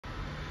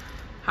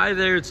Hi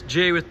there, it's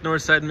Jay with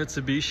Northside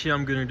Mitsubishi.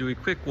 I'm going to do a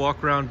quick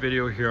walk around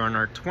video here on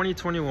our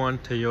 2021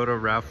 Toyota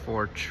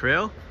RAV4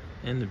 Trail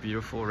in the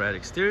beautiful red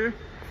exterior.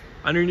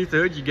 Underneath the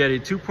hood you get a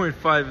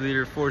 2.5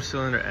 liter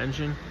 4-cylinder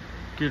engine,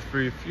 good for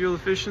your fuel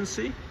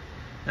efficiency.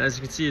 And as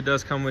you can see, it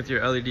does come with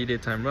your LED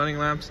daytime running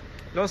lamps.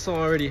 It also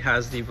already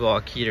has the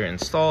block heater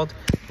installed,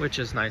 which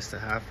is nice to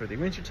have for the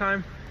winter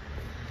time.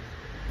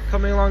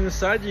 Coming along the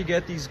side, you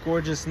get these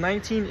gorgeous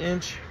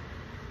 19-inch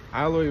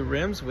alloy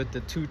rims with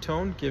the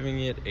two-tone, giving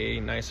it a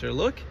nicer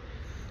look.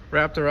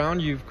 Wrapped around,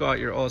 you've got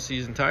your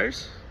all-season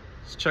tires.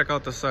 Let's check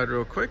out the side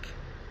real quick.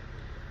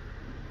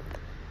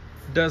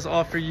 It does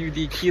offer you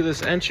the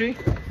keyless entry.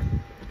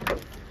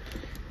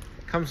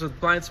 Comes with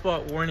blind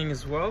spot warning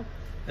as well,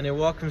 and it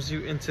welcomes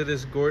you into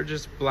this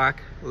gorgeous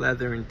black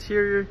leather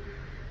interior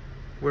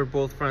where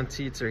both front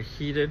seats are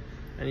heated,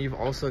 and you've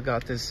also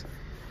got this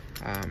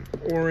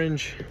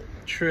orange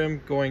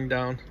trim going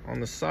down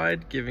on the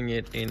side, giving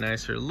it a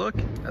nicer look,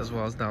 as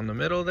well as down the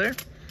middle there.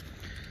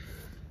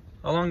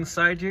 Along the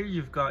side here,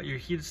 you've got your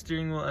heated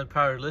steering wheel and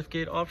power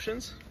liftgate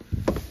options.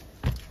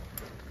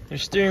 Your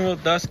steering wheel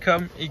does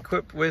come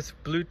equipped with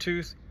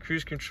Bluetooth,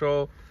 cruise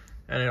control,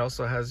 and it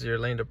also has your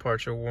lane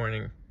departure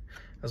warning,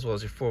 as well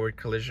as your forward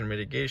collision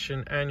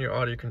mitigation and your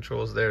audio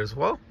controls there as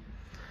well.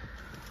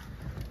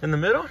 In the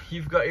middle,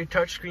 you've got your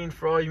touchscreen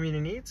for all your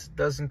media needs. It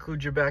does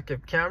include your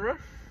backup camera.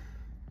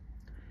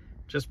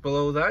 Just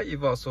below that,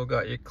 you've also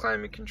got your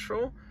climate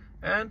control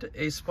and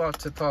a spot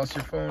to toss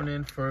your phone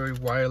in for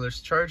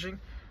wireless charging.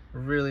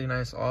 Really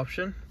nice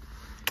option.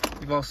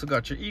 You've also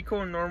got your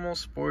eco, normal,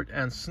 sport,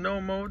 and snow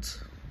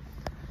modes.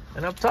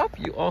 And up top,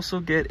 you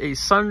also get a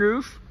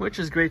sunroof, which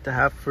is great to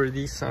have for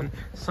the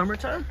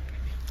summertime.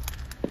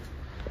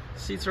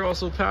 Seats are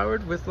also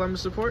powered with lumbar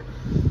support.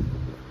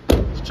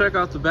 Let's check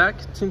out the back.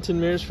 Tinted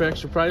mirrors for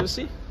extra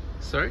privacy.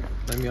 Sorry,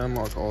 let me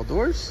unlock all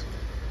doors.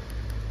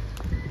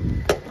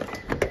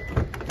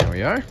 There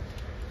we are.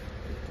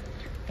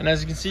 And as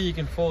you can see, you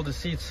can fold the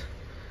seats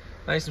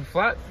nice and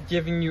flat,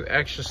 giving you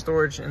extra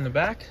storage in the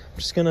back. I'm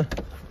just gonna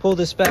pull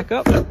this back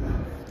up.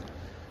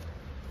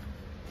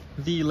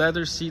 The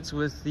leather seats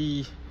with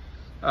the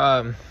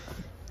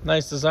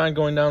nice design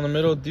going down the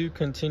middle do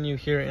continue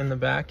here in the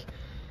back,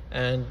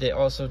 and they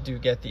also do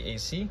get the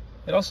AC.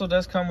 It also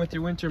does come with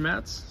your winter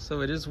mats, so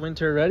it is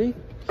winter ready.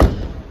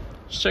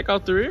 Let's check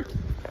out the rear.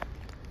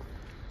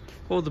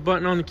 Hold the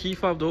button on the key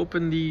fob to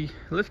open the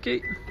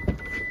liftgate.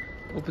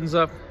 Opens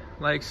up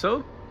like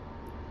so.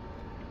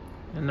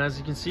 And as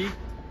you can see,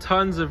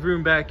 tons of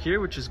room back here,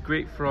 which is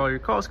great for all your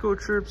Costco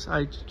trips,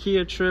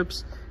 IKEA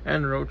trips,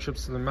 and road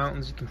trips to the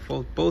mountains. You can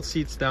fold both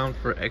seats down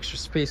for extra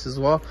space as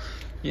well.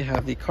 You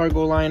have the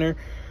cargo liner,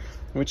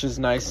 which is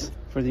nice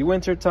for the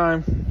winter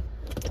time.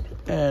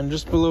 And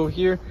just below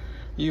here,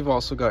 you've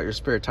also got your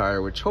spare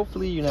tire, which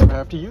hopefully you never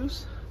have to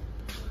use.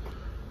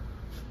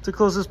 To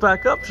close this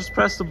back up, just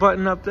press the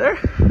button up there.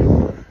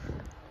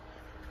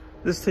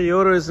 This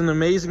Toyota is in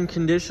amazing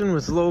condition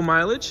with low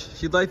mileage.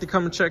 If you'd like to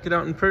come and check it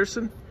out in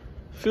person,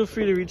 feel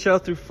free to reach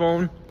out through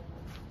phone,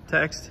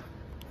 text,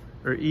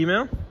 or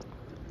email.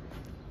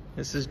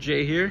 This is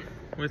Jay here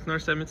with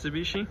Northside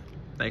Mitsubishi.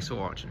 Thanks for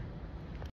watching.